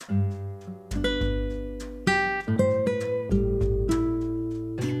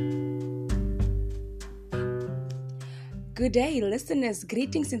Good day, listeners.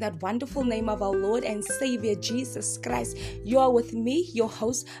 Greetings in that wonderful name of our Lord and Savior Jesus Christ. You are with me, your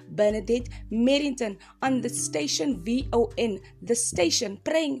host, Bernadette Merrington, on the station VON, the station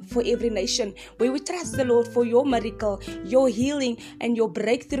praying for every nation, where we trust the Lord for your miracle, your healing, and your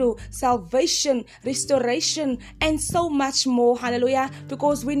breakthrough, salvation, restoration, and so much more. Hallelujah.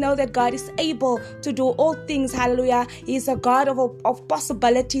 Because we know that God is able to do all things. Hallelujah. He is a God of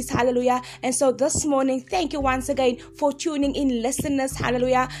possibilities. Hallelujah. And so this morning, thank you once again for tuning in, listeners.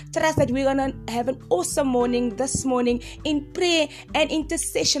 Hallelujah. Trust that we're going to have an awesome morning this morning in prayer and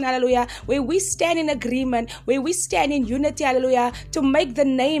intercession. Hallelujah. Where we stand in agreement, where we stand in unity. Hallelujah. To make the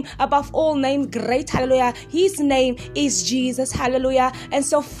name above all names great. Hallelujah. His name is Jesus. Hallelujah. And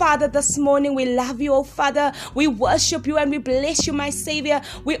so, Father, this morning we love you, oh Father. We worship you and we bless you, my Savior.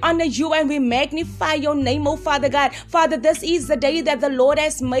 We honor you and we magnify your name, oh Father God. Father, this is the day that the Lord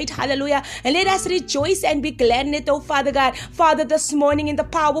has made. Hallelujah. And let us rejoice and be glad in it, oh Father God. Father, this morning in the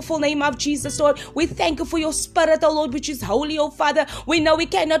powerful name of Jesus, Lord, we thank you for your Spirit, oh Lord, which is holy, oh Father. We know we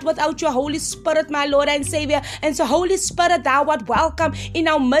cannot without your Holy Spirit, my Lord and Savior. And so, Holy Spirit, thou art welcome in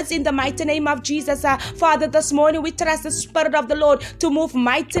our midst in the mighty name of Jesus. Father, this morning we trust the Spirit of the Lord to move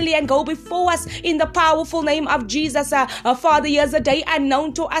mightily and go before us in the powerful name of Jesus. Father, here's a day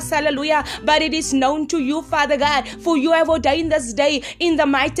unknown to us, hallelujah, but it is known to you, Father God, for you have ordained this day in the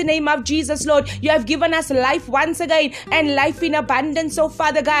mighty name of Jesus, Lord. You have given us life once again and life in abundance, oh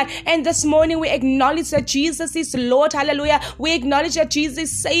Father God. And this morning we acknowledge that Jesus is Lord, hallelujah. We acknowledge that Jesus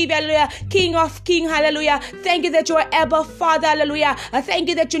is Savior, hallelujah, King of Kings, hallelujah. Thank you that you are Abba Father, hallelujah. Thank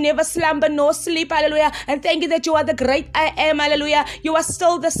you that you never slumber nor sleep, hallelujah. And thank you that you are the great I am, hallelujah. You are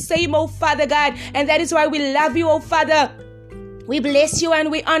still the same, oh Father God. And that is why we love you, oh Father. We bless you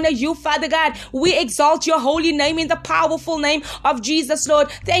and we honor you, Father God. We exalt your holy name in the powerful name of Jesus, Lord.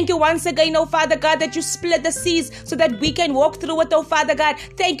 Thank you once again, oh Father God, that you split the seas so that we can walk through it, oh Father God.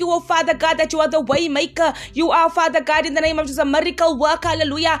 Thank you, oh Father God, that you are the way maker. You are, Father God, in the name of Jesus, a miracle worker,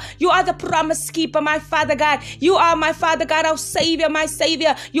 hallelujah. You are the promise keeper, my Father God. You are, my Father God, our Savior, my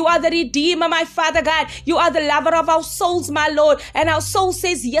Savior. You are the Redeemer, my Father God. You are the lover of our souls, my Lord. And our soul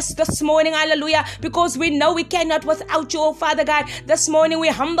says yes this morning, hallelujah, because we know we cannot without you, oh Father God. This morning we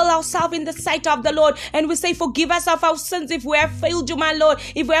humble ourselves in the sight of the Lord and we say, forgive us of our sins if we have failed you, my Lord.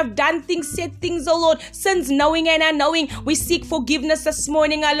 If we have done things, said things, oh Lord, sins knowing and unknowing, we seek forgiveness this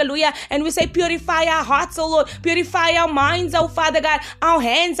morning, hallelujah. And we say, purify our hearts, oh Lord, purify our minds, oh Father God, our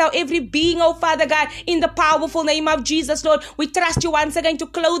hands, our every being, oh Father God, in the powerful name of Jesus, Lord. We trust you once again to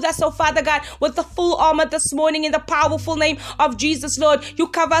clothe us, oh Father God, with the full armor this morning in the powerful name of Jesus, Lord. You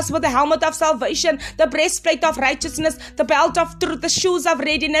cover us with the helmet of salvation, the breastplate of righteousness, the belt of truth, the shoes of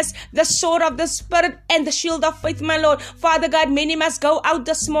readiness, the sword of the Spirit, and the shield of faith, my Lord. Father God, many must go out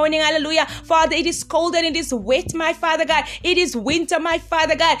this morning, hallelujah. Father, it is cold and it is wet, my Father God. It is winter, my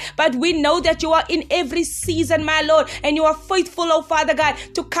Father God. But we know that you are in every season, my Lord, and you are faithful, oh Father God,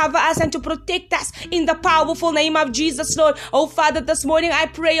 to cover us and to protect us in the powerful name of Jesus, Lord. Oh Father, this morning I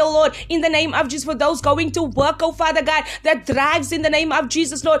pray, oh Lord, in the name of Jesus, for those going to work, oh Father God, that drives in the name of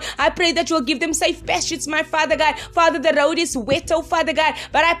Jesus, Lord. I pray that you will give them safe passage, my Father God. Father, the road is wet, oh Father God,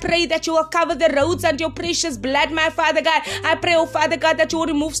 but I pray that you will cover the roads and your precious blood, my Father God. I pray, oh Father God, that you will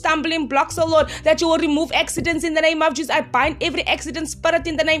remove stumbling blocks, oh Lord, that you will remove accidents in the name of Jesus. I bind every accident spirit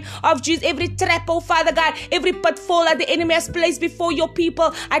in the name of Jesus, every trap, oh Father God, every pitfall that the enemy has placed before your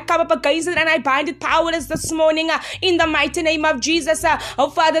people. I come up against it and I bind it powerless this morning in the mighty name of Jesus. Oh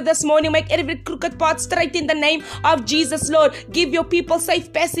Father, this morning make every crooked path straight in the name of Jesus, Lord. Give your people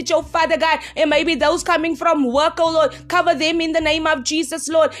safe passage, oh Father God, and maybe those coming from work, oh Lord, cover them in the name of Jesus,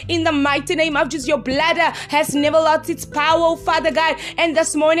 Lord, in the mighty name of Jesus. Your blood has never lost its power, oh Father God. And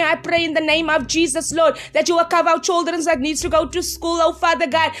this morning I pray in the name of Jesus, Lord, that you will cover our children that needs to go to school, oh Father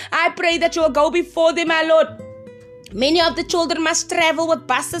God. I pray that you will go before them, my Lord. Many of the children must travel with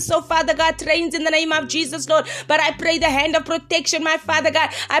buses, so Father God, trains in the name of Jesus, Lord. But I pray the hand of protection, my Father God.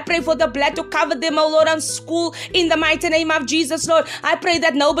 I pray for the blood to cover them, oh Lord, on school in the mighty name of Jesus, Lord. I pray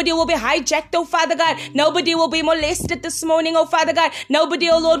that nobody will be hijacked, oh Father God. Nobody will be molested this morning, oh Father God. Nobody,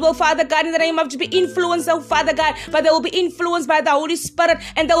 oh Lord, will, Father God, in the name of Jesus, be influenced, oh Father God. But they will be influenced by the Holy Spirit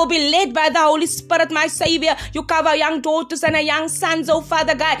and they will be led by the Holy Spirit, my Savior. You cover young daughters and young sons, oh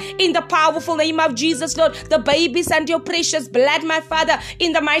Father God, in the powerful name of Jesus, Lord. The babies and and your precious blood, my Father,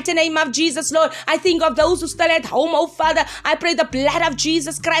 in the mighty name of Jesus, Lord. I think of those who still at home, oh Father. I pray the blood of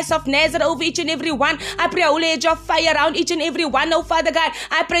Jesus Christ of Nazareth over each and every one. I pray a holy edge of fire around each and every one, oh Father God.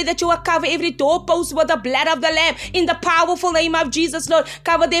 I pray that you will cover every doorpost with the blood of the Lamb in the powerful name of Jesus, Lord.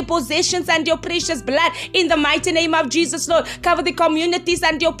 Cover their possessions and your precious blood in the mighty name of Jesus, Lord. Cover the communities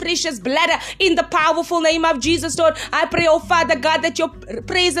and your precious blood in the powerful name of Jesus, Lord. I pray, oh Father God, that your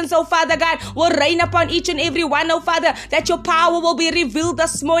presence, oh Father God, will reign upon each and every one, oh Father, that your power will be revealed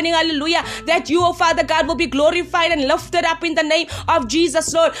this morning, hallelujah, that you, oh Father God, will be glorified and lifted up in the name of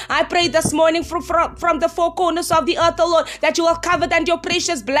Jesus, Lord. I pray this morning from the four corners of the earth, oh Lord, that you will cover and your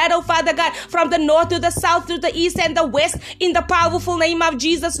precious blood, oh Father God, from the north to the south to the east and the west, in the powerful name of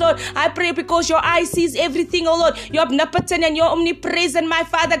Jesus, Lord. I pray because your eye sees everything, oh Lord. You're omnipotent and you're omnipresent, my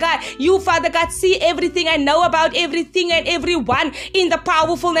Father God. You, Father God, see everything and know about everything and everyone in the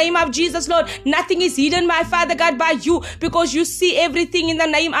powerful name of Jesus, Lord. Nothing is hidden, my Father God, by you, because you see everything in the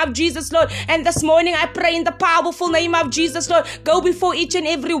name of Jesus, Lord. And this morning I pray in the powerful name of Jesus, Lord, go before each and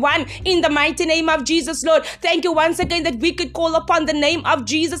every one in the mighty name of Jesus, Lord. Thank you once again that we could call upon the name of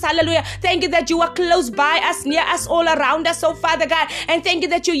Jesus, hallelujah. Thank you that you are close by us, near us, all around us, oh Father God. And thank you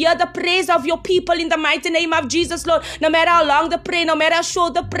that you hear the prayers of your people in the mighty name of Jesus, Lord. No matter how long the prayer, no matter how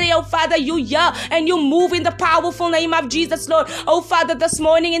short the prayer, oh Father, you hear and you move in the powerful name of Jesus, Lord. Oh Father, this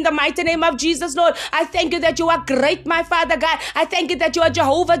morning in the mighty name of Jesus, Lord, I thank you that you are great, my Father God. I thank you that you are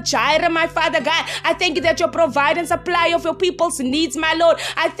Jehovah Jireh, my Father God. I thank you that you provide and supply of your people's needs, my Lord.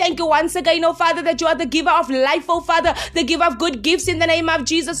 I thank you once again, oh Father, that you are the giver of life, oh Father, the giver of good gifts in the name of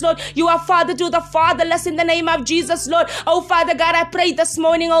Jesus, Lord. You are Father to the fatherless in the name of Jesus, Lord. Oh Father God, I pray this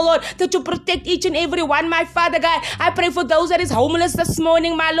morning, oh Lord, that you protect each and every one, my Father God. I pray for those that is homeless this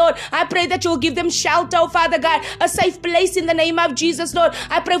morning, my Lord. I pray that you will give them shelter, oh Father God, a safe place in the name of Jesus, Lord.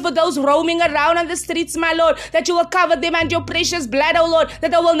 I pray for those roaming around on the streets, my Lord, that you will cover them and your precious blood, oh Lord,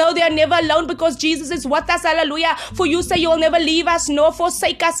 that they will know they are never alone because Jesus is with us, hallelujah. For you say you will never leave us nor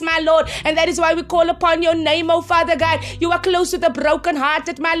forsake us, my Lord, and that is why we call upon your name, oh Father God. You are close to the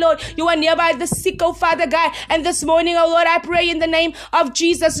brokenhearted, my Lord. You are nearby the sick, oh Father God. And this morning, oh Lord, I pray in the name of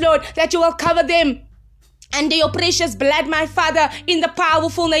Jesus, Lord, that you will cover them under your precious blood, my Father, in the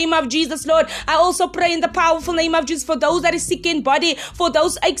powerful name of Jesus, Lord. I also pray in the powerful name of Jesus for those that are sick in body, for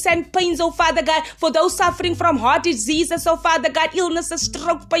those aches and pains, oh Father God, for those suffering from heart diseases, oh Father God, illnesses,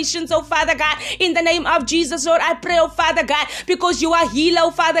 stroke patients, oh Father God, in the name of Jesus, Lord. I pray, oh Father God, because you are healed,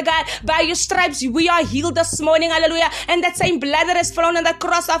 oh Father God. By your stripes we are healed this morning, hallelujah. And that same blood that has flown on the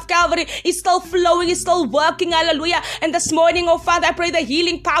cross of Calvary is still flowing, is still working, hallelujah. And this morning, oh Father, I pray the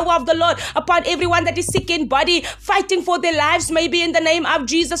healing power of the Lord upon everyone that is sick in body, fighting for their lives, maybe in the name of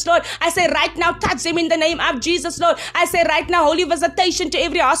Jesus, Lord. I say right now, touch them in the name of Jesus, Lord. I say right now, holy visitation to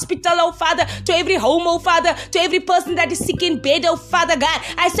every hospital, oh Father, to every home, oh Father, to every person that is sick in bed, oh Father God.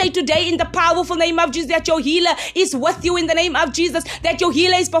 I say today in the powerful name of Jesus that your healer is with you in the name of Jesus, that your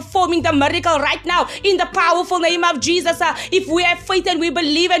healer is performing the miracle right now in the powerful name of Jesus. If we have faith and we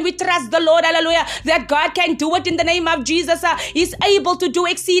believe and we trust the Lord, hallelujah, that God can do it in the name of Jesus. He's able to do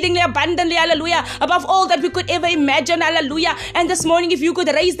exceedingly abundantly, hallelujah, above all that we could ever imagine, hallelujah. And this morning, if you could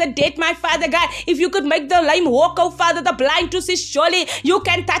raise the dead, my Father God, if you could make the lame walk, oh Father, the blind to see, surely you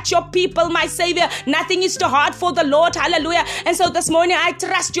can touch your people, my Savior. Nothing is too hard for the Lord, hallelujah. And so this morning, I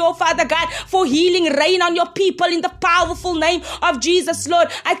trust you, oh Father God, for healing rain on your people in the powerful name of Jesus, Lord.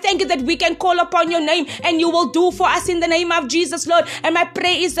 I thank you that we can call upon your name and you will do for us in the name of Jesus, Lord. And my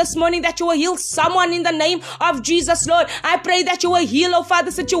prayer is this morning that you will heal someone in the name of Jesus, Lord. I pray that you will heal, oh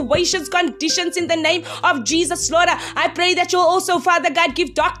Father, situations, conditions in the name of Jesus, Lord. I pray that you'll also, Father God,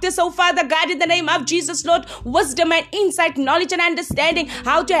 give doctors, oh Father God, in the name of Jesus, Lord, wisdom and insight, knowledge and understanding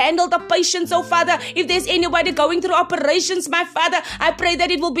how to handle the patients, oh Father. If there's anybody going through operations, my Father, I pray that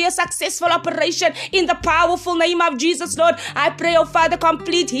it will be a successful operation in the powerful name of Jesus, Lord. I pray, oh Father,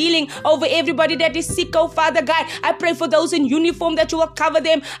 complete healing over everybody that is sick, oh Father God. I pray for those in uniform that you will cover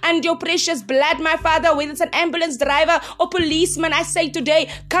them and your precious blood, my Father, whether it's an ambulance driver or policeman, I say today,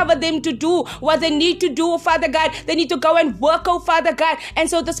 cover them to do what they need to do, oh Father God. They need to go and work, oh Father God. And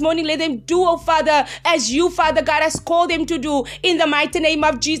so this morning, let them do, oh Father, as you, Father God, has called them to do in the mighty name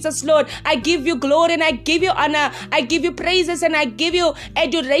of Jesus, Lord. I give you glory and I give you honor. I give you praises and I give you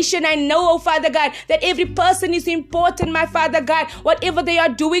adoration. I know, oh Father God, that every person is important, my Father God. Whatever they are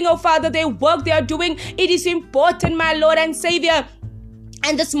doing, oh Father, their work they are doing, it is important, my Lord and Savior.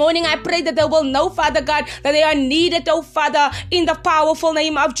 And this morning I pray that they will know, Father God, that they are needed, oh Father, in the powerful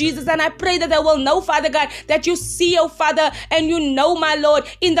name of Jesus. And I pray that they will know, Father God, that you see, oh Father, and you know, my Lord,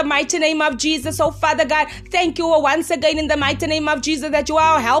 in the mighty name of Jesus, oh Father God. Thank you once again in the mighty name of Jesus that you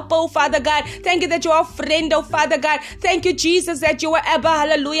are our helper, oh Father God. Thank you that you are a friend, oh Father God. Thank you, Jesus, that you are Abba,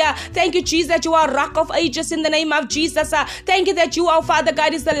 hallelujah. Thank you, Jesus, that you are Rock of Ages in the name of Jesus. Thank you that you, oh Father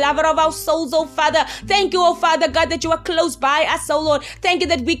God, is the lover of our souls, oh Father. Thank you, oh Father God, that you are close by us, oh Lord. Thank you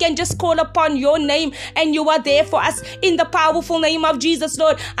that we can just call upon your name and you are there for us in the powerful name of Jesus,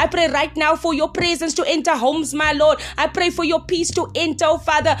 Lord. I pray right now for your presence to enter homes, my Lord. I pray for your peace to enter, oh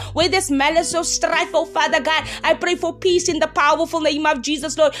Father, where there's malice or strife, oh Father God. I pray for peace in the powerful name of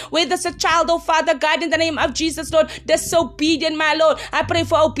Jesus, Lord. Where there's a child, oh Father God, in the name of Jesus, Lord, disobedient, my Lord. I pray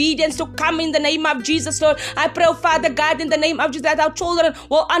for obedience to come in the name of Jesus, Lord. I pray, oh Father God, in the name of Jesus, that our children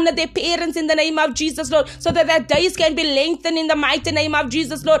will honor their parents in the name of Jesus, Lord, so that their days can be lengthened in the mighty name of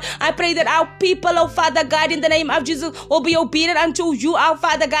Jesus, Lord. I pray that our people, oh Father God, in the name of Jesus, will be obedient unto you, our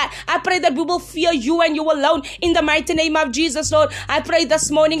Father God. I pray that we will fear you and you alone in the mighty name of Jesus, Lord. I pray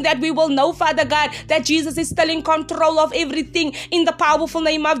this morning that we will know, Father God, that Jesus is still in control of everything in the powerful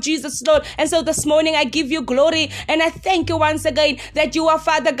name of Jesus, Lord. And so this morning I give you glory and I thank you once again that you are,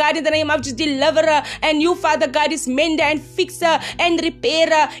 Father God, in the name of Jesus, deliverer, and you, Father God, is mender and fixer and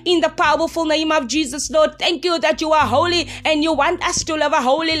repairer in the powerful name of Jesus, Lord. Thank you that you are holy and you want us to live a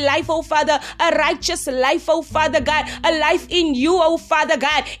holy life, oh Father, a righteous life, oh Father God, a life in you, oh Father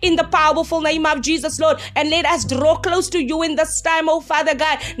God, in the powerful name of Jesus, Lord. And let us draw close to you in this time, oh Father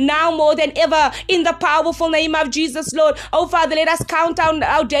God, now more than ever, in the powerful name of Jesus, Lord. Oh Father, let us count down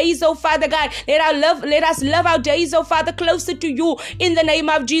our days, oh Father God. Let us love our days, oh Father, closer to you in the name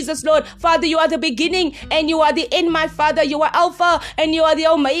of Jesus, Lord. Father, you are the beginning and you are the end, my Father. You are Alpha and you are the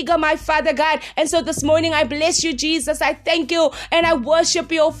Omega, my Father God. And so this morning I bless you, Jesus. I thank you and I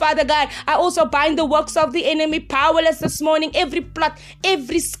worship you, oh Father God. I also bind the works of the enemy powerless this morning. Every plot,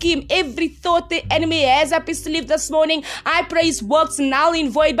 every scheme, every thought the enemy has up his sleeve this morning, I pray his works null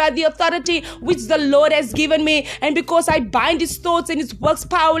and void by the authority which the Lord has given me. And because I bind his thoughts and his works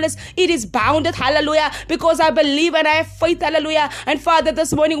powerless, it is bounded, hallelujah, because I believe and I have faith, hallelujah. And Father,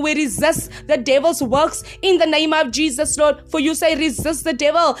 this morning we resist the devil's works in the name of Jesus, Lord. For you say resist the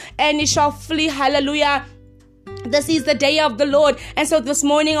devil and he shall flee, hallelujah. This is the day of the Lord. And so this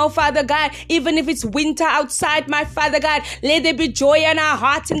morning, oh Father God, even if it's winter outside, my Father God, let there be joy in our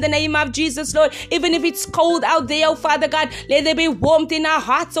hearts in the name of Jesus, Lord. Even if it's cold out there, oh Father God, let there be warmth in our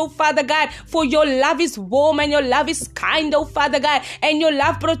hearts, oh Father God. For your love is warm and your love is kind, oh Father God. And your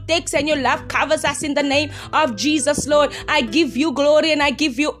love protects and your love covers us in the name of Jesus, Lord. I give you glory and I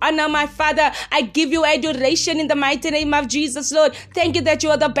give you honor, my Father. I give you adoration in the mighty name of Jesus, Lord. Thank you that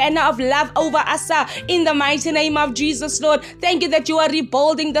you are the banner of love over us in the mighty name of Jesus, Lord. Thank you that you are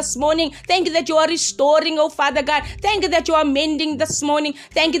rebuilding this morning. Thank you that you are restoring, oh Father God. Thank you that you are mending this morning.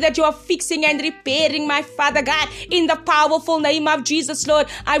 Thank you that you are fixing and repairing, my Father God, in the powerful name of Jesus, Lord.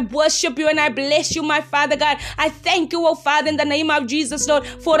 I worship you and I bless you, my Father God. I thank you, oh Father, in the name of Jesus, Lord,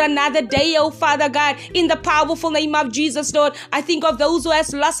 for another day, oh Father God, in the powerful name of Jesus, Lord. I think of those who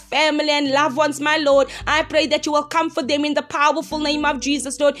has lost family and loved ones, my Lord. I pray that you will comfort them in the powerful name of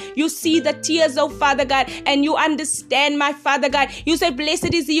Jesus, Lord. You see the tears, oh Father God, and you understand, my Father God. You say,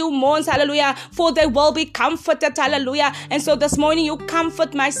 blessed is he who mourns, hallelujah, for they will be comforted, hallelujah. And so this morning you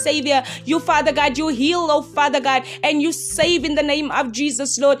comfort my Savior. You, Father God, you heal, oh Father God, and you save in the name of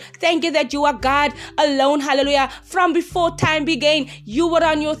Jesus, Lord. Thank you that you are God alone, hallelujah. From before time began, you were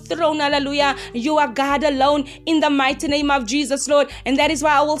on your throne, hallelujah. You are God alone in the mighty name of Jesus, Lord. And that is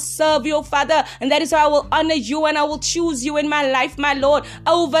why I will serve you, oh Father, and that is why I will honor you and I will choose you in my life, my Lord,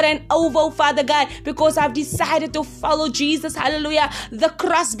 over and over, oh Father God, because I've decided to follow Jesus, hallelujah. The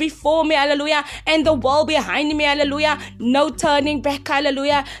cross before me, hallelujah, and the wall behind me, hallelujah. No turning back,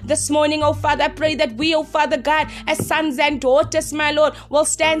 hallelujah. This morning, oh Father, I pray that we, oh Father God, as sons and daughters, my Lord, will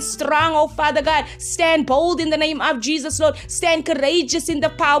stand strong, oh Father God. Stand bold in the name of Jesus, Lord. Stand courageous in the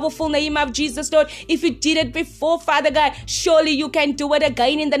powerful name of Jesus, Lord. If you did it before, Father God, surely you can do it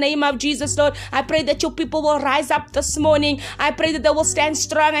again in the name of Jesus, Lord. I pray that your people will rise up this morning. I pray that they will stand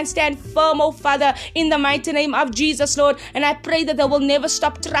strong and stand firm, oh Father, in the mighty name of Jesus, Lord. And I pray that they will never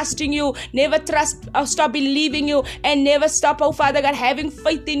stop trusting you, never stop believing you, and never stop, oh Father God, having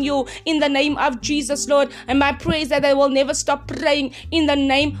faith in you in the name of Jesus, Lord. And my prayer is that they will never stop praying in the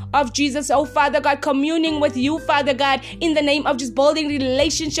name of Jesus, oh Father God, communing with you, Father God, in the name of just building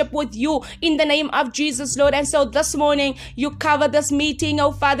relationship with you in the name of Jesus, Lord. And so this morning you cover this meeting,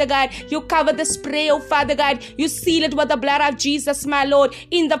 oh Father God. You cover this prayer, oh Father God. You seal it with the blood of Jesus, my Lord,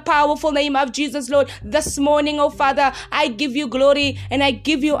 in the powerful name of Jesus, Lord. This morning morning, oh Father, I give you glory and I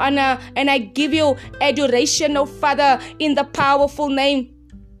give you honor and I give you adoration, oh Father, in the powerful name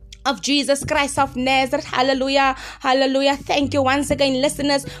of Jesus Christ of Nazareth. Hallelujah. Hallelujah. Thank you once again,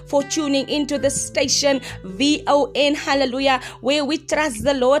 listeners, for tuning into the station VON. Hallelujah. Where we trust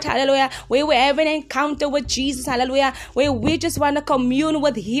the Lord. Hallelujah. Where we have an encounter with Jesus. Hallelujah. Where we just want to commune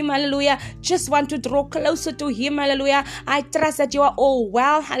with Him. Hallelujah. Just want to draw closer to Him. Hallelujah. I trust that you are all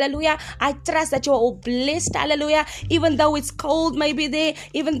well. Hallelujah. I trust that you are all blessed. Hallelujah. Even though it's cold maybe there,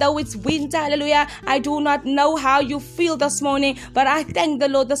 even though it's winter. Hallelujah. I do not know how you feel this morning, but I thank the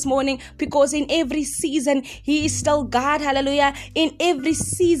Lord this morning, because in every season He is still God. Hallelujah. In every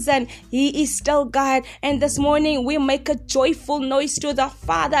season He is still God. And this morning we make a joyful noise to the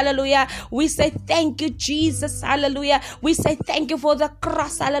Father. Hallelujah. We say thank you, Jesus. Hallelujah. We say thank you for the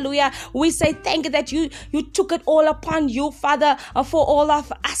cross. Hallelujah. We say thank you that you took it all upon you, Father, for all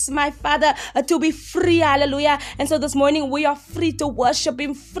of us, my Father, to be free. Hallelujah. And so this morning we are free to worship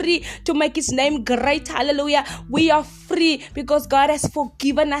Him, free to make His name great. Hallelujah. We are free because God has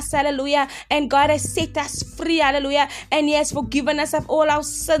forgiven us. Hallelujah. And God has set us free. Hallelujah. And He has forgiven us of all our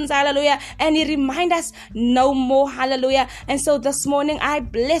sins. Hallelujah. And He reminds us no more. Hallelujah. And so this morning I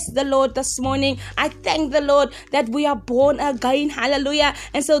bless the Lord. This morning I thank the Lord that we are born again. Hallelujah.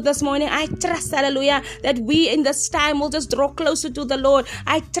 And so this morning I trust, hallelujah, that we in this time will just draw closer to the Lord.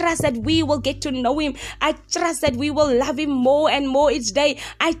 I trust that we will get to know Him. I trust that we will love Him more and more each day.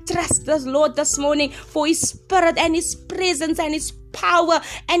 I trust the Lord this morning for His Spirit and His presence and His power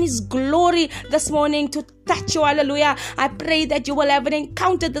and His glory this morning to touch you. Hallelujah. I pray that you will have an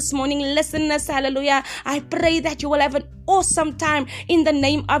encounter this morning, listeners. Hallelujah. I pray that you will have an awesome time in the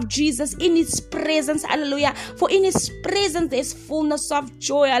name of Jesus, in His presence. Hallelujah. For in His presence there's fullness of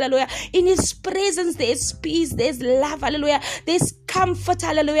joy. Hallelujah. In His presence there's peace, there's love. Hallelujah. There's comfort.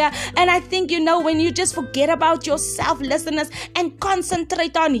 Hallelujah. And I think, when you just forget about yourself, listeners, and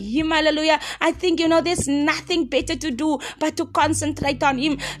concentrate on Him. Hallelujah. I think, there's nothing better to do but to concentrate on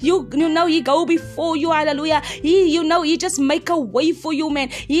Him. He go before you. Hallelujah. He just make a way for you, man.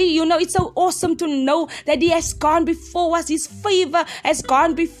 It's so awesome to know that He has gone before us. His favor has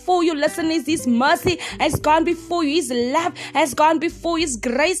gone before you. Listen, His mercy has gone before you. His love has gone before you. His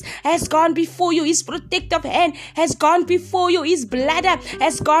grace has gone before you. His protective hand has gone before you. His blood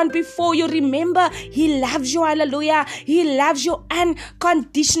has gone before you. Remember, He loves you. Hallelujah. He loves you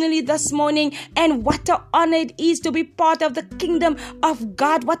unconditionally this morning. And what an honor it is to be part of the kingdom of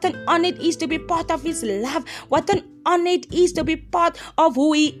God. What an honor it is to be part of His love. What an honor it is to be part of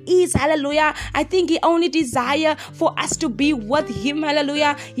who He is. Hallelujah. I think He only desire for us to be with Him.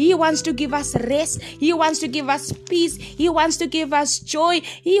 Hallelujah. He wants to give us rest. He wants to give us peace. He wants to give us joy.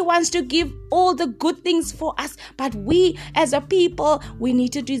 He wants to give all the good things for us. But we as a people, we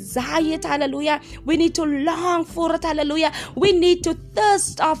need to desire it. Hallelujah. We need to long for it. Hallelujah. We need to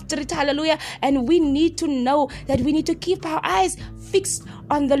thirst after it. Hallelujah. And we need to know that we need to keep our eyes fixed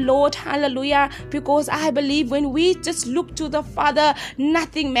on the Lord. Hallelujah. Because I believe when we just look to the Father,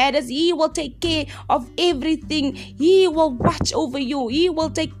 nothing matters. He will take care of everything. He will watch over you. He will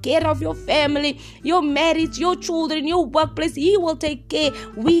take care of your family, your marriage, your children, your workplace. He will take care.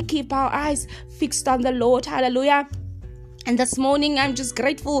 We keep our eyes fixed on the Lord. Hallelujah. And this morning, I'm just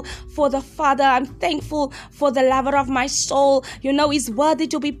grateful for the Father. I'm thankful for the lover of my soul. He's worthy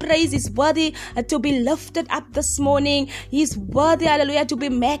to be praised. He's worthy to be lifted up this morning. He's worthy, hallelujah, to be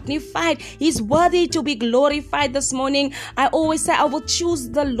magnified. He's worthy to be glorified this morning. I always say I will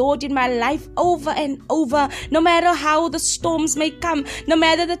choose the Lord in my life over and over. No matter how the storms may come, no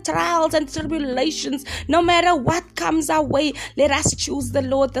matter the trials and tribulations, no matter what comes our way, let us choose the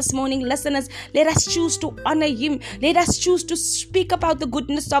Lord this morning. Listeners, let us choose to honor Him. Let us choose to speak about the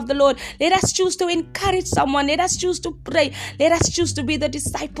goodness of the Lord. Let us choose to encourage someone. Let us choose to pray. Let us choose to be the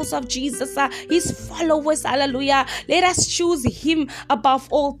disciples of Jesus, His followers. Hallelujah. Let us choose Him above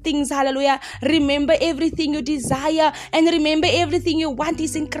all things. Hallelujah. Remember, everything you desire and remember everything you want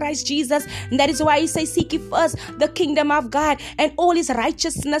is in Christ Jesus. And that is why He says, seek ye first the kingdom of God and all His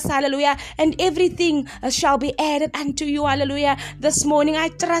righteousness. Hallelujah. And everything shall be added unto you. Hallelujah. This morning I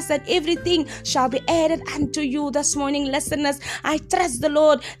trust that everything shall be added unto you this morning. Listeners, I trust the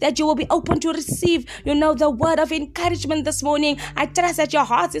Lord that you will be open to receive, the word of encouragement this morning. I trust that your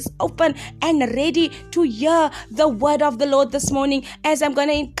heart is open and ready to hear the word of the Lord this morning, as I'm going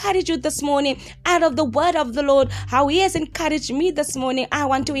to encourage you this morning out of the word of the Lord, how He has encouraged me this morning. I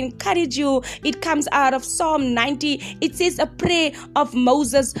want to encourage you. It comes out of Psalm 90. It says a prayer of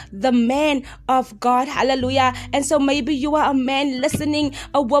Moses, the man of God. Hallelujah. And so maybe you are a man listening,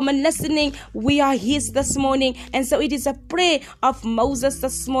 a woman listening. We are His this morning. And so it is a a prayer of Moses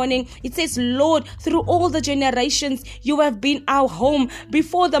this morning. It says, Lord, through all the generations, you have been our home.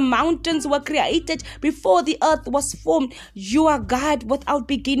 Before the mountains were created, before the earth was formed, you are God without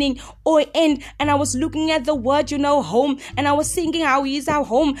beginning or end. And I was looking at the word, home, and I was thinking how He is our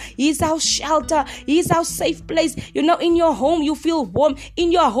home. He is our shelter. He is our safe place. In your home, you feel warm.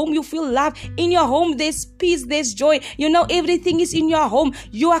 In your home, you feel love. In your home, there's peace, there's joy. Everything is in your home.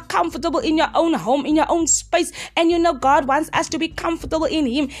 You are comfortable in your own home, in your own space. And God wants us to be comfortable in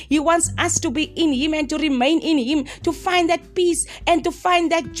Him. He wants us to be in Him and to remain in Him, to find that peace and to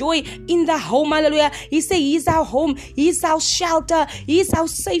find that joy in the home. Hallelujah. He says He is our home. He is our shelter. He is our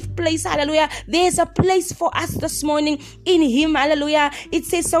safe place. Hallelujah. There's a place for us this morning in Him. Hallelujah. It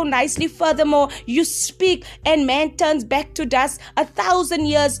says so nicely, furthermore, you speak and man turns back to dust. 1,000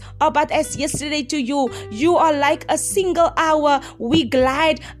 years are but as yesterday to you. You are like a single hour. We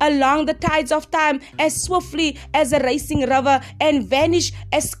glide along the tides of time as swiftly as a racing river and vanish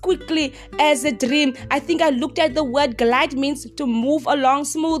as quickly as a dream. I think I looked at the word glide means to move along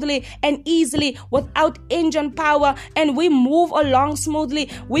smoothly and easily without engine power, and we move along smoothly.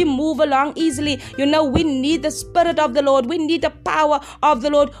 We move along easily. We need the Spirit of the Lord. We need the power of the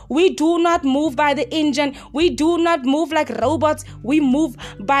Lord. We do not move by the engine. We do not move like robots. We move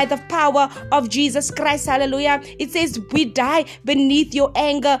by the power of Jesus Christ. Hallelujah. It says we die beneath your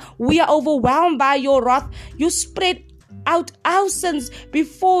anger. We are overwhelmed by your wrath. You spread out our sins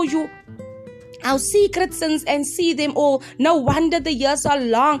before you, our secret sins, and see them all. No wonder the years are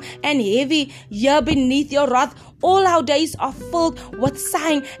long and heavy here beneath your wrath. All our days are filled with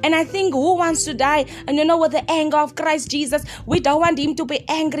sighing. And I think, who wants to die? And with the anger of Christ Jesus, we don't want Him to be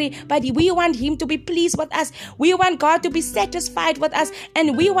angry, but we want Him to be pleased with us. We want God to be satisfied with us,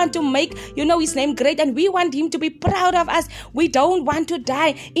 and we want to make, His name great, and we want Him to be proud of us. We don't want to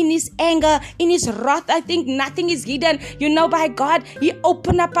die in His anger, in His wrath. I think nothing is hidden, by God. He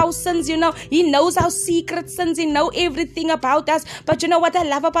opened up our sins, He knows our secret sins. He knows everything about us. But what I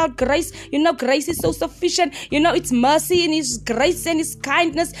love about grace, grace is so sufficient. It's mercy and His grace and His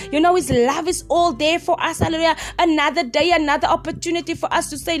kindness. His love is all there for us. Hallelujah. Another day, another opportunity for us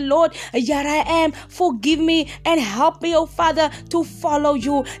to say, Lord, here I am. Forgive me and help me, oh Father, to follow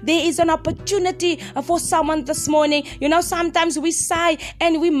you. There is an opportunity for someone this morning. Sometimes we sigh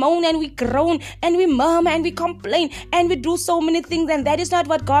and we moan and we groan and we murmur and we complain and we do so many things, and that is not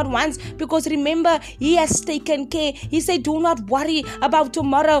what God wants, because remember, He has taken care. He said, do not worry about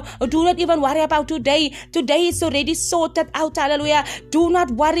tomorrow, or do not even worry about today. Today is already sorted out. Hallelujah. Do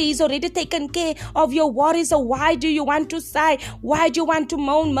not worry. He's already taken care of your worries. So why do you want to sigh? Why do you want to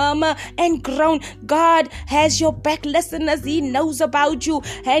moan, murmur, and groan? God has your back, listeners. He knows about you,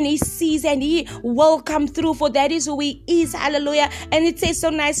 and He sees, and He will come through, for that is who He is. Hallelujah. And it says so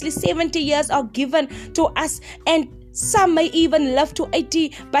nicely, 70 years are given to us, and some may even live to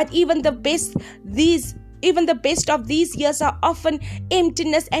 80, but even the best of these years are often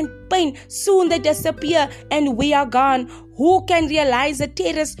emptiness and pain. Soon they disappear and we are gone. Who can realize the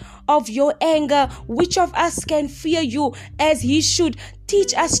terrors of your anger? Which of us can fear you as He should?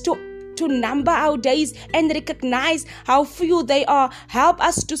 Teach us to number our days and recognize how few they are. Help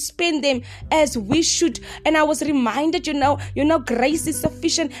us to spend them as we should. And I was reminded, grace is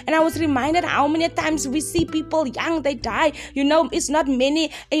sufficient. And I was reminded how many times we see people young, they die. It's not many.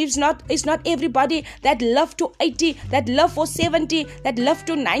 It's not everybody that live to 80, that live for 70, that live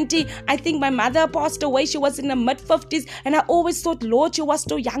to 90. I think my mother passed away. She was in the mid-50s. And I always thought, Lord, she was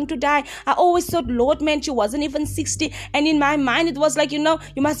too young to die. I always thought, Lord, man, she wasn't even 60. And in my mind, it was like, you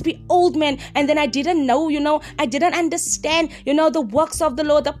must be old, man. And then I didn't know, I didn't understand, the works of the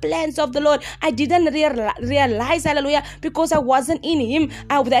Lord, the plans of the Lord. I didn't realize, hallelujah, because I wasn't in Him.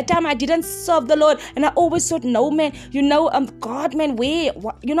 At that time, I didn't serve the Lord. And I always thought, no, man, God, man, where,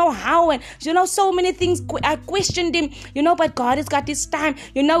 how, and, so many things. I questioned Him, but God has got His time.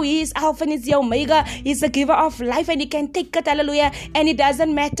 He is Alpha and He's the Omega. He's the giver of life, and He can take it, hallelujah. And it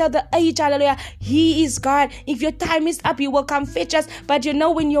doesn't matter the age, hallelujah. He is God. If your time is up, He will come fetch us. But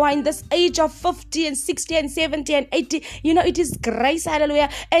when you are in this age of 50 and 60 and 70 and 80, it is grace, hallelujah.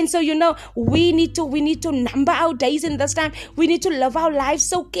 And so, we need to number our days in this time. We need to live our lives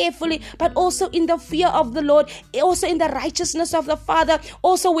so carefully, but also in the fear of the Lord, also in the righteousness of the Father,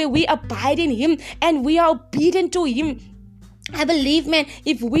 also where we abide in Him and we are obedient to Him. I believe, man,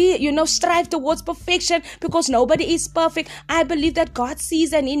 if we, strive towards perfection, because nobody is perfect, I believe that God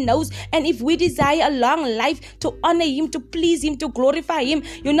sees and He knows. And if we desire a long life to honor Him, to please Him, to glorify Him,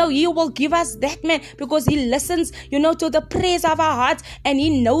 He will give us that, man, because He listens, to the prayers of our hearts, and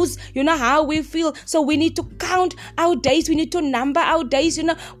He knows, how we feel. So we need to count our days. We need to number our days.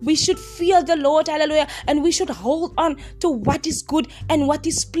 We should fear the Lord, hallelujah, and we should hold on to what is good and what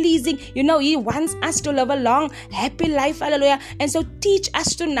is pleasing. He wants us to live a long, happy life, hallelujah. And so teach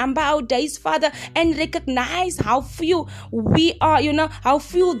us to number our days, Father, and recognize how few we are, how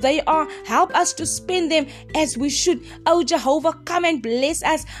few they are. Help us to spend them as we should. Oh, Jehovah, come and bless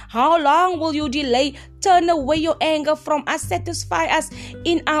us. How long will you delay? Turn away your anger from us. Satisfy us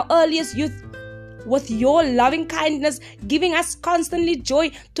in our earliest youth with your loving kindness, giving us constantly joy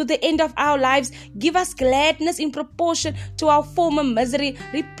to the end of our lives. Give us gladness in proportion to our former misery.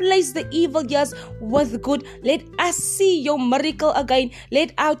 Replace the evil years with good. Let us see your miracle again.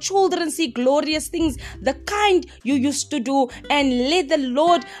 Let our children see glorious things, the kind you used to do. And let the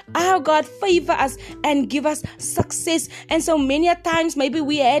Lord our God favor us and give us success. And so many a times maybe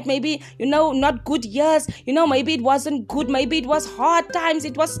we had not good years. Maybe it wasn't good. Maybe it was hard times.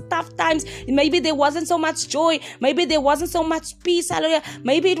 It was tough times. Maybe there wasn't so much joy. Maybe there wasn't so much peace. Hallelujah.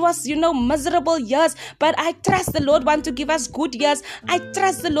 Maybe it was, miserable years. But I trust the Lord wants to give us good years. I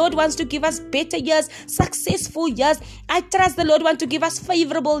trust the Lord wants to give us better years, successful years. I trust the Lord wants to give us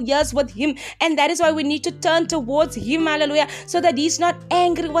favorable years with Him. And that is why we need to turn towards Him. Hallelujah. So that He's not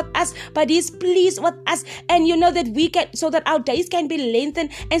angry with us, but He's pleased with us. And that we can, so that our days can be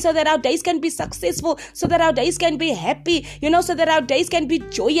lengthened, and so that our days can be successful, so that our days can be happy, so that our days can be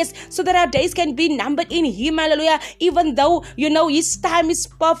joyous, so that our days can be numbered in Him, hallelujah. Even though, His time is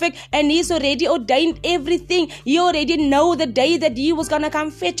perfect and He's already ordained everything. He already know the day that He was going to come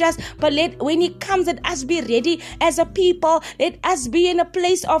fetch us. But when He comes, let us be ready as a people. Let us be in a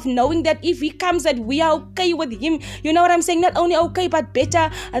place of knowing that if He comes, that we are okay with Him. You know what I'm saying? Not only okay, but better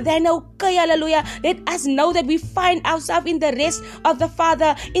than okay, hallelujah. Let us know that we find ourselves in the rest of the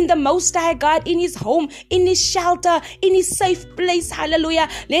Father, in the Most High God, in His home, in His shelter, in His safe place, hallelujah.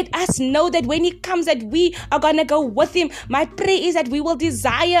 Let us know that when He comes, that we are gonna go with Him. My prayer is that we will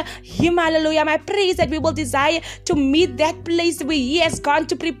desire Him, hallelujah. My prayer is that we will desire to meet that place where He has gone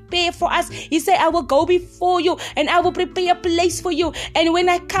to prepare for us. He said, I will go before you and I will prepare a place for you. And when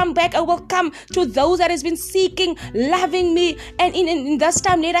I come back, I will come to those that has been seeking, loving me. And in this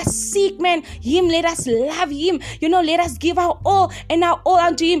time, let us seek, man, Him. Let us love Him. Let us give our all and our all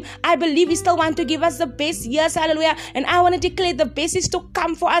unto Him. I believe He still wants to give us the best years, hallelujah. And I want to declare the best is to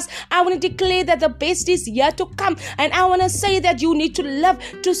come for us. I want to declare that the best is yet to come. And I want to say that you need to love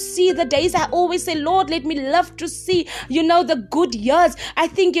to see the days. I always say, Lord, let me love to see, the good years. I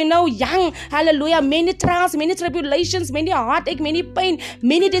think, young, hallelujah, many trials, many tribulations, many heartache, many pain,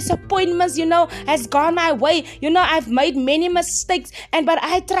 many disappointments, has gone my way. I've made many mistakes, but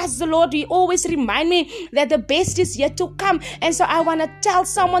I trust the Lord. He always remind me that the best is yet to come. And so I want to tell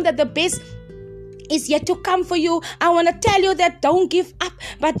someone that the best is yet to come for you. I want to tell you that don't give up,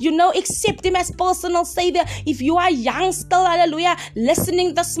 but accept Him as personal Savior. If you are young still, hallelujah,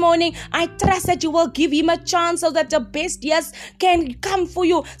 listening this morning, I trust that you will give Him a chance so that the best years can come for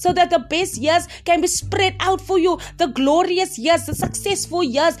you, so that the best years can be spread out for you, the glorious years, the successful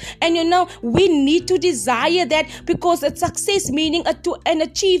years. And we need to desire that, because it's success meaning an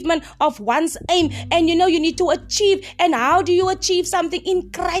achievement of one's aim. And you need to achieve. And how do you achieve something in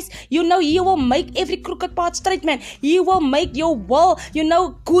Christ? He will make every crooked path straight, man. He will make your will,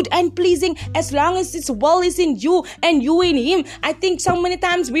 good and pleasing, as long as His will is in you and you in Him. I think so many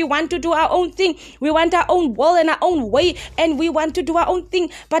times we want to do our own thing. We want our own will and our own way, and we want to do our own thing.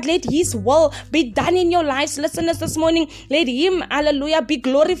 But let His will be done in your lives, listeners, this morning. Let Him, hallelujah, be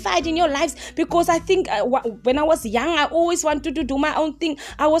glorified in your lives. Because I think when I was young, I always wanted to do my own thing.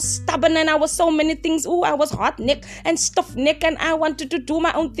 I was stubborn and I was so many things. I was hot neck and stiff neck, and I wanted to do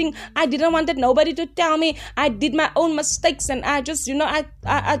my own thing. I didn't want nobody to tell me. I did my own mistakes, and I just,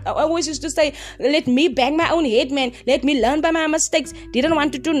 I always used to say, let me bang my own head, man. Let me learn by my mistakes. Didn't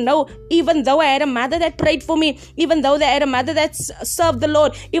want to know, even though I had a mother that prayed for me, even though I had a mother that served the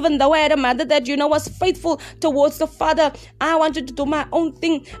Lord, even though I had a mother that, was faithful towards the Father. I wanted to do my own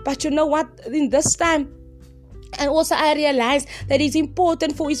thing. But you know what? In this time, And also I realize that it's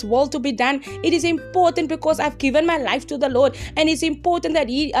important for His will to be done. It is important because I've given my life to the Lord, and it's important that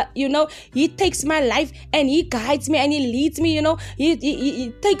He, He takes my life and He guides me and He leads me,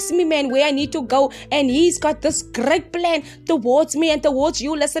 He takes me, man, where I need to go. And He's got this great plan towards me and towards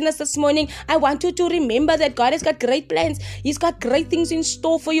you, listeners, this morning. I want you to remember that God has got great plans. He's got great things in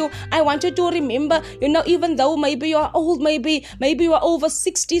store for you. I want you to remember, even though maybe you are old, maybe you are over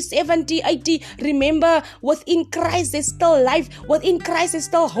 60, 70, 80, remember, within Christ there's still life. Within Christ there's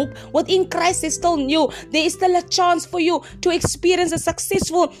still hope. Within Christ there's still new. There is still a chance for you to experience the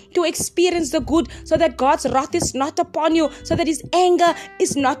successful, to experience the good, so that God's wrath is not upon you, so that His anger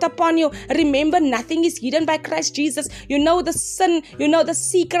is not upon you. Remember, nothing is hidden by Christ Jesus. The sin, the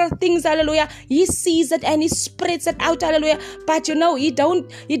secret things, hallelujah. He sees it and He spreads it out, hallelujah. But He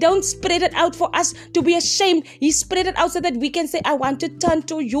don't spread it out for us to be ashamed. He spread it out so that we can say, I want to turn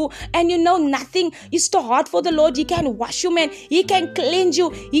to you. And nothing is too hard for the Lord. He can wash you, man. He can cleanse you.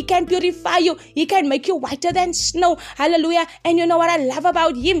 He can purify you. He can make you whiter than snow. Hallelujah. And you know what I love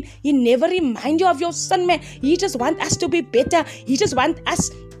about Him? He never reminds you of your sin, man. He just wants us to be better. He just wants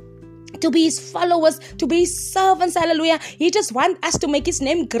us to be His followers, to be His servants, hallelujah. He just wants us to make His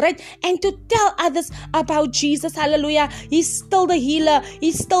name great and to tell others about Jesus, hallelujah. He's still the healer,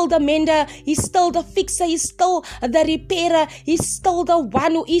 He's still the mender, He's still the fixer, He's still the repairer, He's still the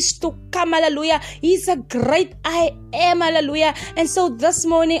one who is to come, hallelujah. He's a great I am, hallelujah. And so this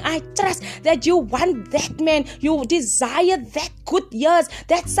morning I trust that you want that, man. You desire that good years,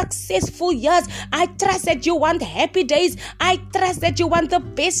 that successful years. I trust that you want happy days. I trust that you want the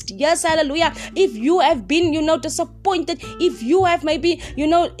best years, hallelujah. If you have been, disappointed, if you have maybe,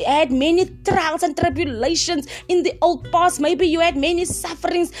 had many trials and tribulations in the old past, maybe you had many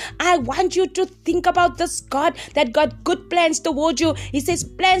sufferings, I want you to think about this God that got good plans towards you. He says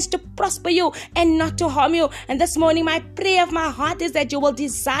plans to prosper you and not to harm you. And this morning my prayer of my heart is that you will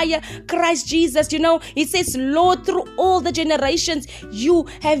desire Christ Jesus. He says, Lord, through all the generations you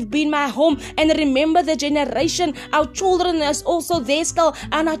have been my home. And remember the generation, our children is also there still,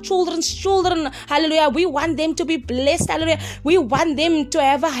 and our children's children, hallelujah. We want them to be blessed, hallelujah. We want them to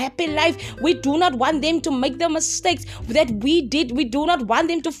have a happy life. We do not want them to make the mistakes that we did. We do not want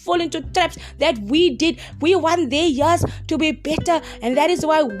them to fall into traps that we did. We want their years to be better, and that is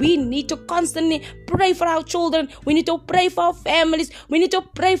why we need to constantly pray for our children. We need to pray for our families. We need to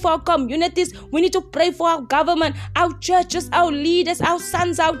pray for our communities. We need to pray for our government, our churches, our leaders, our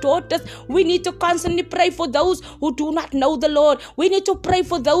sons, our daughters. We need to constantly pray for those who do not know the Lord. We need to pray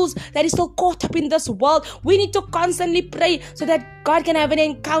for those that is still caught up in this world. We need to constantly pray so that God can have an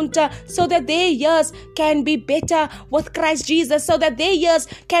encounter, so that their years can be better with Christ Jesus, so that their years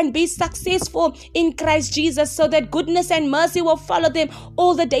can be successful in Christ Jesus, so that goodness and mercy will follow them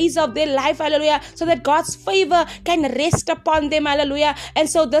all the days of their life, hallelujah, so that God's favor can rest upon them, hallelujah. And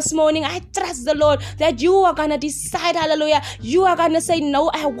so this morning I trust the Lord that you are going to decide, hallelujah. You are going to say,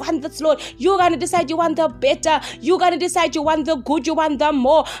 no, I want this, Lord. You're going to decide you want the better. You're going to decide you want the good, you want the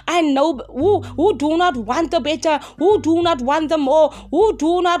more. I know who do not want the better, who do not want the more, who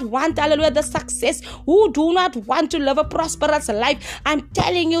do not want, hallelujah, the success, who do not want to live a prosperous life. I'm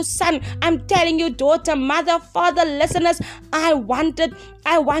telling you, son, I'm telling you, daughter, mother, father, listeners, I want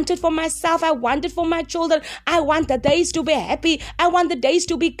it for myself. I want it for my children. I want the days to be happy. I want the days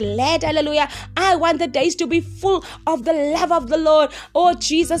to be glad, hallelujah. I want the days to be full of the love of the Lord. Oh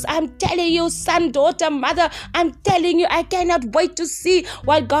Jesus, I'm telling you, son, daughter, mother, I'm telling you, I cannot wait to see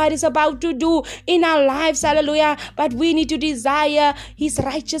what God is about to do in our lives, hallelujah. But we need to desire His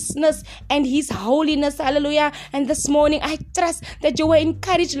righteousness and His holiness, hallelujah. And this morning I trust that you will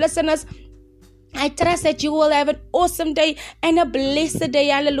encourage listeners. I trust that you will have an awesome day and a blessed day,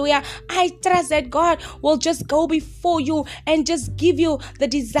 hallelujah. I trust that God will just go before you and just give you the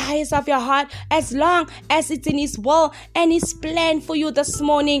desires of your heart as long as it's in His will and His plan for you this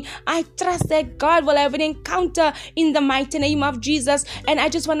morning. I trust that God will have an encounter in the mighty name of Jesus. And I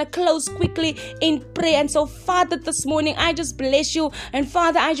just want to close quickly in prayer. And so Father, this morning I just bless you, and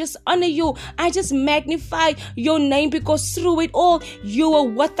Father, I just honor you. I just magnify your name, because through it all you are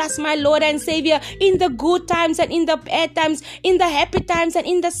with us, my Lord and Savior. In the good times and in the bad times, in the happy times and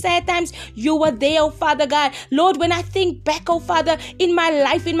in the sad times, you were there, oh Father God. Lord, when I think back, oh Father, in my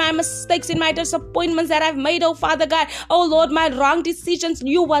life, in my mistakes, in my disappointments that I've made, oh Father God, oh Lord, my wrong decisions,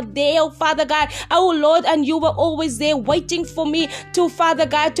 you were there, oh Father God, oh Lord, and you were always there waiting for me to, Father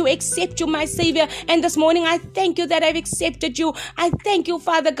God, to accept you, my Savior. And this morning I thank you that I've accepted you. I thank you,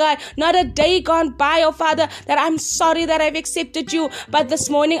 Father God, not a day gone by, oh Father, that I'm sorry that I've accepted you, but this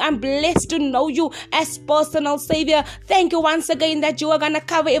morning I'm blessed to know you as personal Savior. Thank you once again that you are going to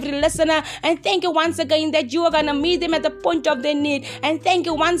cover every listener. And thank you once again that you are going to meet them at the point of their need. And thank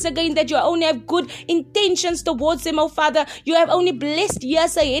you once again that you only have good intentions towards them, oh Father. You have only blessed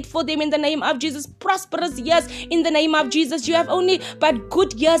years ahead for them in the name of Jesus. Prosperous years in the name of Jesus. You have only but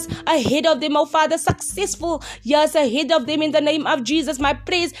good years ahead of them, oh Father. Successful years ahead of them in the name of Jesus. My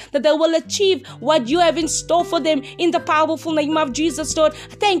praise that they will achieve what you have in store for them in the powerful name of Jesus, Lord.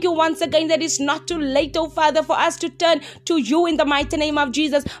 Thank you once again that it's not too late, oh Father, for us to turn to you in the mighty name of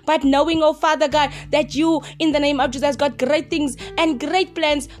Jesus. But knowing, oh Father God, that you in the name of Jesus has got great things and great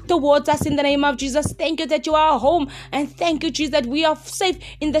plans towards us in the name of Jesus. Thank you that you are our home. And thank you, Jesus, that we are safe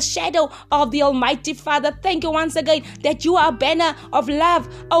in the shadow of the Almighty Father. Thank you once again that you are a banner of love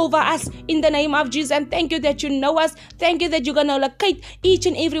over us in the name of Jesus. And thank you that you know us. Thank you that you're going to locate each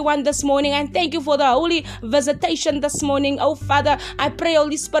and every one this morning. And thank you for the holy visitation this morning, oh Father. I pray,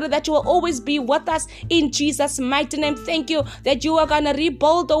 Holy Spirit, that you will always be with us in Jesus' mighty name. Thank you that you are going to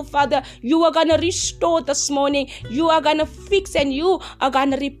rebuild, oh Father. You are going to restore this morning. You are going to fix and you are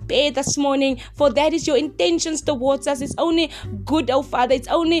going to repair this morning. For that is your intentions towards us. It's only good, oh Father. It's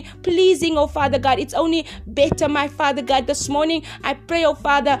only pleasing, oh Father God. It's only better, my Father God. This morning, I pray, oh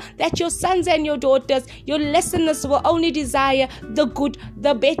Father, that your sons and your daughters, your listeners will only desire the good,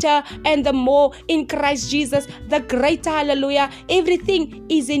 the better, and the more in Christ Jesus, the greater. Hallelujah. Everything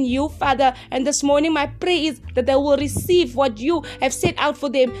is in you, Father. And this morning, my prayer is that they will receive what you have set out for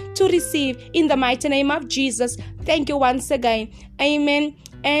them to receive in the mighty name of Jesus. Thank you once again. Amen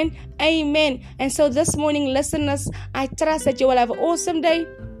and amen. And so this morning, listeners, I trust that you will have an awesome day.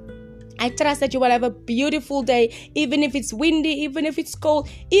 I trust that you will have a beautiful day, even if it's windy, even if it's cold,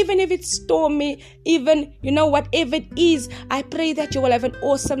 even if it's stormy, even, whatever it is. I pray that you will have an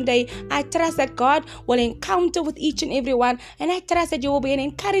awesome day. I trust that God will encounter with each and every one, and I trust that you will be an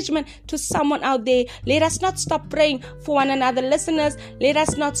encouragement to someone out there. Let us not stop praying for one another, listeners. Let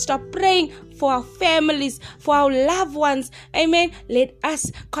us not stop praying for our families, for our loved ones. Amen. Let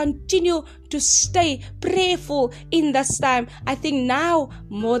us continue to stay prayerful in this time. I think now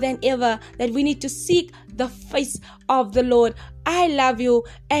more than ever that we need to seek the face of the Lord. I love you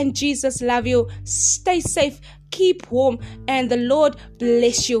and Jesus love you. Stay safe, keep warm, and the Lord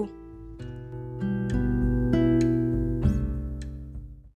bless you.